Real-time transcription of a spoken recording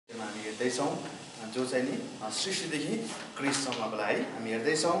हेर्दैछौँ जो चाहिँ नि सृष्टिदेखि कृष्णसम्मको लागि हामी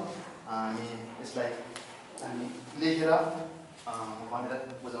हेर्दैछौँ। हामी यसलाई हामी लेखेर भनेर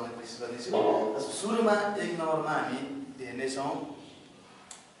बुझाउने कोसिस गर्दैछु। सुरुमा 1 नम्बरमा हामी हेर्नेछौँ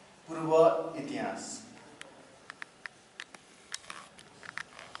पूर्व इतिहास।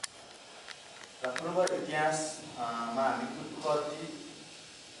 र पूर्व इतिहासमा हामी उत्पत्ति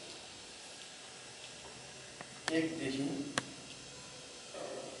 1 देखि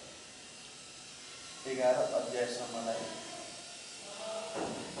 11 अध्यायसम्मलाई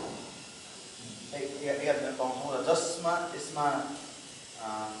 11 पाउँछौँ र जसमा यसमा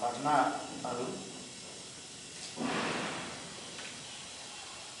घटनाहरू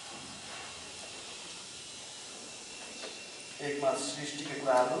एकमा सृष्टिका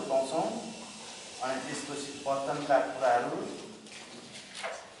कुराहरू पाउँछौँ अनि त्यसपछि पतनका कुराहरू,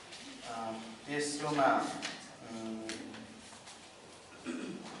 तेस्रोमा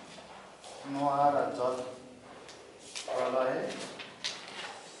नोआ र जल प्रलय,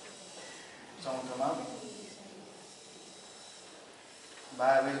 चौथोमा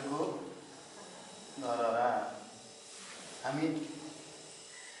बाबेलको धरहरा। हामी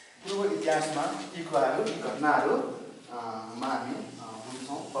पूर्व इतिहासमा यी कुराहरू यी घटनाहरू हामी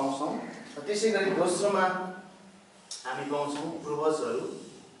पाउँछौँ। त्यसै गरी दोस्रोमा हामी पाउँछौँ पूर्वजहरू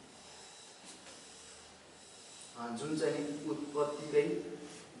जुन चाहिँ उत्पत्तिकै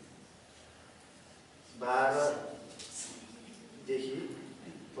 12 देखि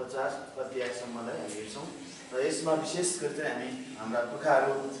 50 अध्यायसम्मलाई हामी हेर्छौँ र यसमा विशेष गरी चाहिँ हामी हाम्रा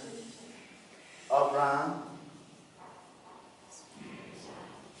पुर्खाहरू अब्राहम,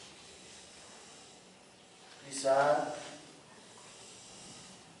 इसाक,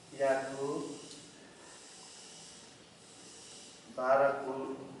 याकुब, 12 कुल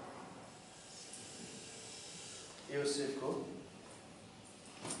योसेफको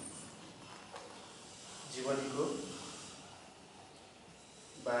जीवनीको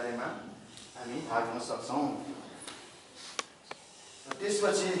बारेमा हामी थाहा गर्न सक्छौँ।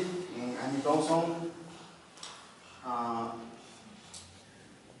 त्यसपछि हामी पाउँछौँ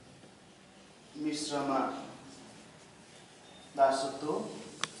मिश्रमा दासत्व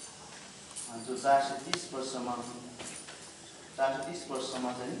जो 430 वर्षमा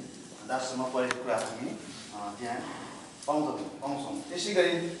चाहिँ दासमा परेको कुरा हामी त्यहाँ पाउँछौँ। त्यसै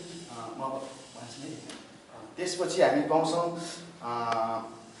गरी त्यसपछि हामी पाउँछौँ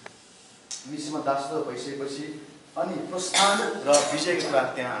मिश्रमा दासत्व भइसकेपछि अनि प्रस्थान र विजयको कुरा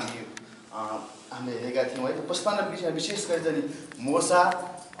त्यहाँ हामीले हेरेका थियौँ है। प्रस्थान र विजय विशेष गरी चाहिँ मोसा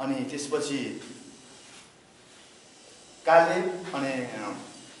अनि त्यसपछि कालेब अनि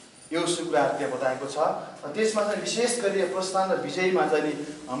योसु कुराहरू त्यहाँ बताएको छ। त्यसमा चाहिँ विशेष गरी प्रस्थान र विजयमा चाहिँ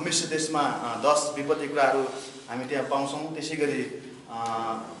मिश्र देशमा 10 विपत्ति कुराहरू हामी त्यहाँ पाउँछौँ। त्यसै गरी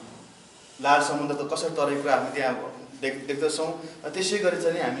लाल समुद्रको कसरी तरेको कुरा हामी त्यहाँ देख्दछौँ। त्यसै गरी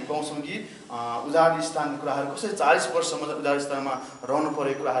चाहिँ हामी पाउँछौँ कि उजाड स्थानको कुराहरू कसरी 40 वर्षसम्म उजाड स्थानमा रहनु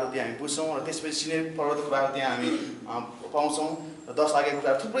परेको कुराहरू त्यहाँ हामी बुझ्छौँ र त्यसपछि सिनेर पर्वतको कुराहरू त्यहाँ हामी पाउँछौँ र 10 आगेको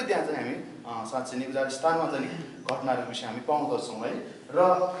कुराहरू थुप्रै त्यहाँ चाहिँ हामी साँच्चै नै उजाड स्थानमा चाहिँ घटनाहरूको विषय हामी पाउँदछौँ है। र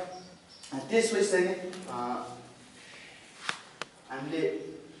त्यसपछि चाहिँ हामीले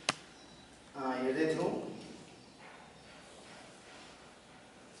हेर्दै थियौँ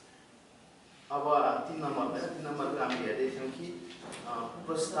अब 3 नम्बरको हामीले हेर्दै थियौँ कि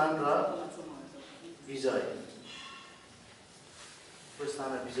प्रस्थान र विजय, प्रस्थान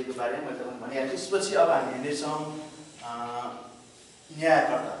र विजयको बारेमा मैले तपाईँलाई भने। त्यसपछि अब हामी हेर्नेछौँ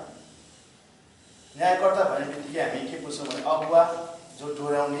न्यायकर्ता। न्यायकर्ता भन्ने बित्तिकै हामी के बुझ्छौँ भने अगुवा जो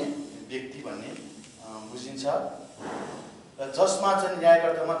डोर्याउने व्यक्ति भन्ने बुझिन्छ र जसमा चाहिँ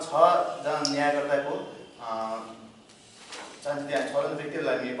न्यायकर्तामा 6 जना न्यायकर्ताको चाहिँ त्यहाँ 6 जना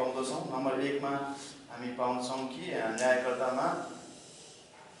व्यक्तिहरूलाई हामी पाउँदछौँ। नम्बर 1 मा हामी पाउँछौँ कि न्यायकर्तामा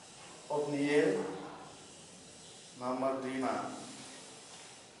ओब्निएल, नम्बर 2 मा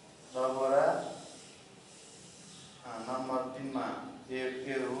दबोरा, नम्बर 3 मा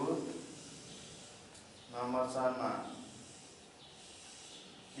एहुद, नम्बर 4 मा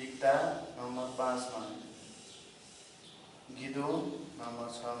इक्ता, नम्बर 5 मा गिदोन, नम्बर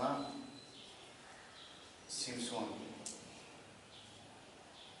 6 मा सिमसोन।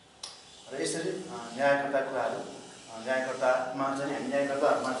 र यसरी न्यायकर्ता कुराहरू न्यायकर्तामा चाहिँ हामी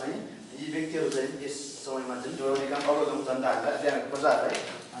न्यायकर्ताहरूमा चाहिँ यी व्यक्तिहरू चाहिँ यस समयमा चाहिँ डोर्याउने काम अग्रजन जनताहरूलाई त्यहाँ प्रजाहरूलाई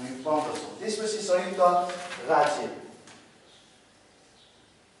हामी पाउँदछौँ। त्यसपछि संयुक्त राज्य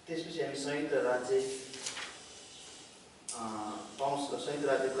पाउँछ। संयुक्त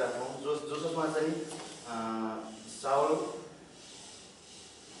राज्य कुरा पाउँछ जसमा चाहिँ साउल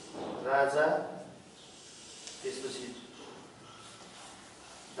राजा, त्यसपछि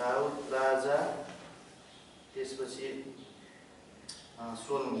दाउद राजा, त्यसपछि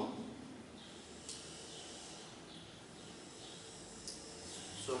सोलोमन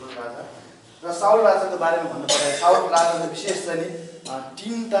राजा र साउल राजाको बारेमा भन्नुपर्दा साउल राजाले विशेष चाहिँ नि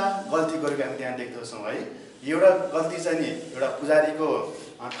 3टा गल्ती गरेको हामी त्यहाँ देख्दछौँ है। एउटा गल्ती चाहिँ नि एउटा पुजारीको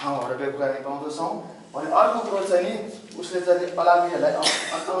ठाउँहरू गएको हामी पाउँदछौँ। अनि अर्को कुरो चाहिँ नि उसले चाहिँ अलामीहरूलाई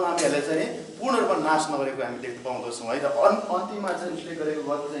चाहिँ नि पूर्ण रूपमा नाश नगरेको हामी देख्न पाउँदछौँ है। र अन्तिममा चाहिँ उसले गरेको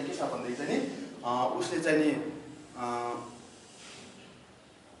गल्ती चाहिँ के छ भन्दाखेरि चाहिँ नि उसले चाहिँ नि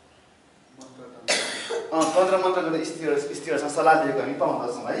तन्त्र मन्त्र गर्ने स्त्रीहरूसँग सल्लाह लिएको हामी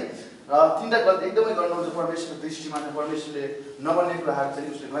पाउँदछौँ है। र 3टा गल्ती एकदमै गर्नुहुन्छ परमेश्वरको दृष्टिमा चाहिँ परमेश्वरले नबन्ने कुराहरू चाहिँ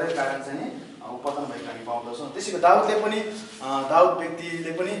उसले गरेको कारण चाहिँ नि पतन भएको हामी पाउँदछौँ। त्यसैको दाउद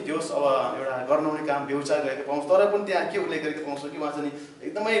व्यक्तिले पनि जोस् अब एउटा गर्नुहुने काम व्यवचार गरेको पाउँछ, तर पनि त्यहाँ के उल्लेख गरेको पाउँछ कि उहाँ चाहिँ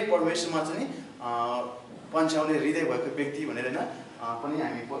एकदमै परमेश्वरमा चाहिँ पन्छ्याउने हृदय भएको व्यक्ति भनेर होइन पनि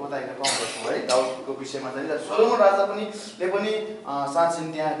हामी बताएका पाउँदछौँ है दाउदको विषयमा चाहिँ। र सोलोमन राजा पनि साँच्चै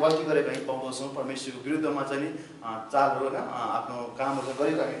त्यहाँ गल्ती गरेको हामी पाउँदछौँ, परमेश्वरको विरुद्धमा चाहिँ चालहरू होइन आफ्नो कामहरू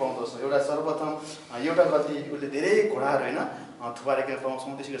गरेको हामी पाउँदछौँ। सर्वप्रथम एउटा गल्ती उसले धेरै घोडाहरू होइन थुपारेका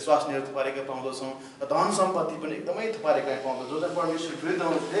पाउँछौँ, त्यसै गरी स्वास्नीहरू थुपारेका पाउँदछौँ र धन सम्पत्ति पनि एकदमै थुपारेका हामी पाउँछौँ, जो चाहिँ परमेश्वर विरुद्धमा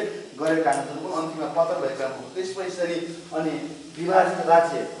उसले गरेको कारणहरू पनि अन्तिममा पतन भएको हामी पाउँछौँ। त्यसपछि चाहिँ अनि विभाजित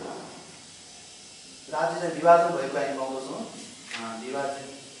राज्य चाहिँ विभाजन भएको हामी पाउँदछौँ। विभाजित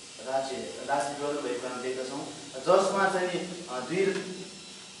राज्य विभाजन भएको हामी देख्दछौँ, जसमा चाहिँ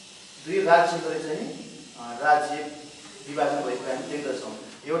दुई राज्य गरी चाहिँ राज्य विभाजन भएको हामी देख्दछौँ।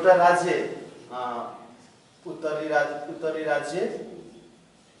 एउटा राज्य उत्तरी राज्य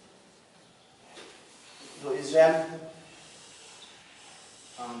जो इजरायल,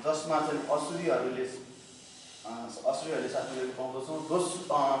 जसमा चाहिँ असुरीहरूले शासन गरेको पाउँदछौँ।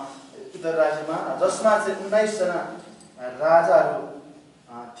 उत्तर राज्यमा जसमा चाहिँ 19 जना राजाहरू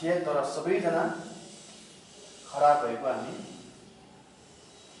थिए, तर सबैजना खराब भएको हामी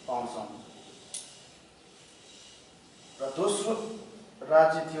पाउँछौँ। र दोस्रो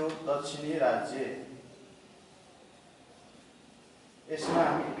राज्य थियो दक्षिणी राज्य, यसमा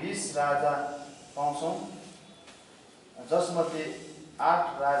हामी 20 राजा पाउँछौँ, जसमध्ये 8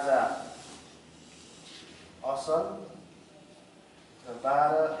 राजा असल र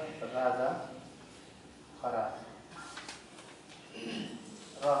 12 राजा खराब।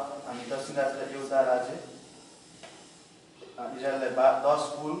 र हामी दक्षिण राज्य एउटा राज्य इजरायललाई 10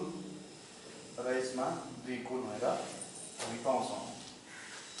 कुल र यसमा 2 कुल भएर हामी पाउँछौँ।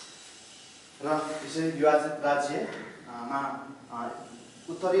 र यसरी विभाजित राज्यमा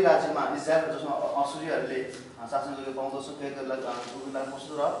उत्तरी राज्यमा इजरायल, जसमा असुरीहरूले शासन गरेको पाउँदछौँ, उनीहरूलाई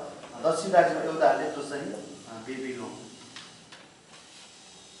पस्नु, र दक्षिण राज्यमा एउटाहरूले जो चाहिँ बेबिलोन।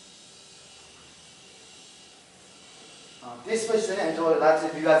 त्यसपछि चाहिँ जब राज्य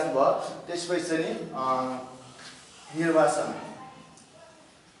विभाजन भयो त्यसपछि चाहिँ निर्वासन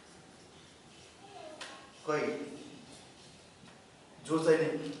कोही जो चाहिँ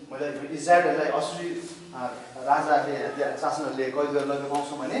मैले इजरायलहरूलाई असुरी राजाले शासनहरूले कैद गरेर लगेको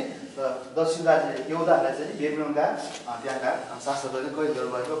पाउँछौँ भने, र दक्षिण राज्य यहुदाहरूलाई चाहिँ बेबिलोनका त्यहाँका शासकहरूले कैद गरेर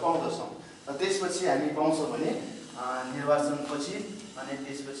लगेको पाउँदछौँ। र त्यसपछि हामी पाउँछौँ भने निर्वाचनपछि अनि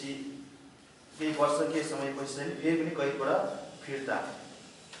त्यसपछि केही वर्ष केही समयपछि चाहिँ फेरि पनि कैदबाट फिर्ता।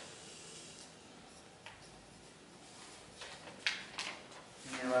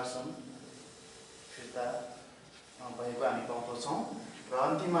 निर्वासन फिर्ता भएको हामी पाउँदछौँ। र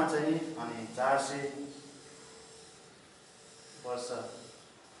अन्तिममा चाहिँ अनि 400 वर्ष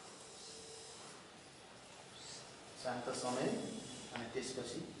शान्त समय अनि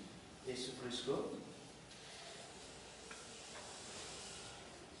त्यसपछि येशू ख्रीष्टको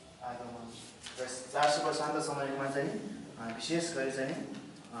आगमन। 400 वर्ष शान्त समयमा चाहिँ विशेष गरी चाहिँ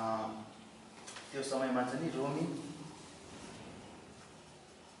त्यो समयमा चाहिँ रोमी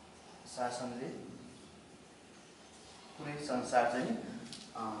शासनले पुरै संसार चाहिँ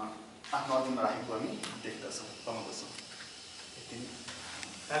आफ्नो अधीनमा राखेको हामी देख्दछौँ, पाउँदछौँ।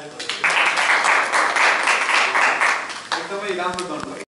 एकदमै राम्रो गर्नुभयो।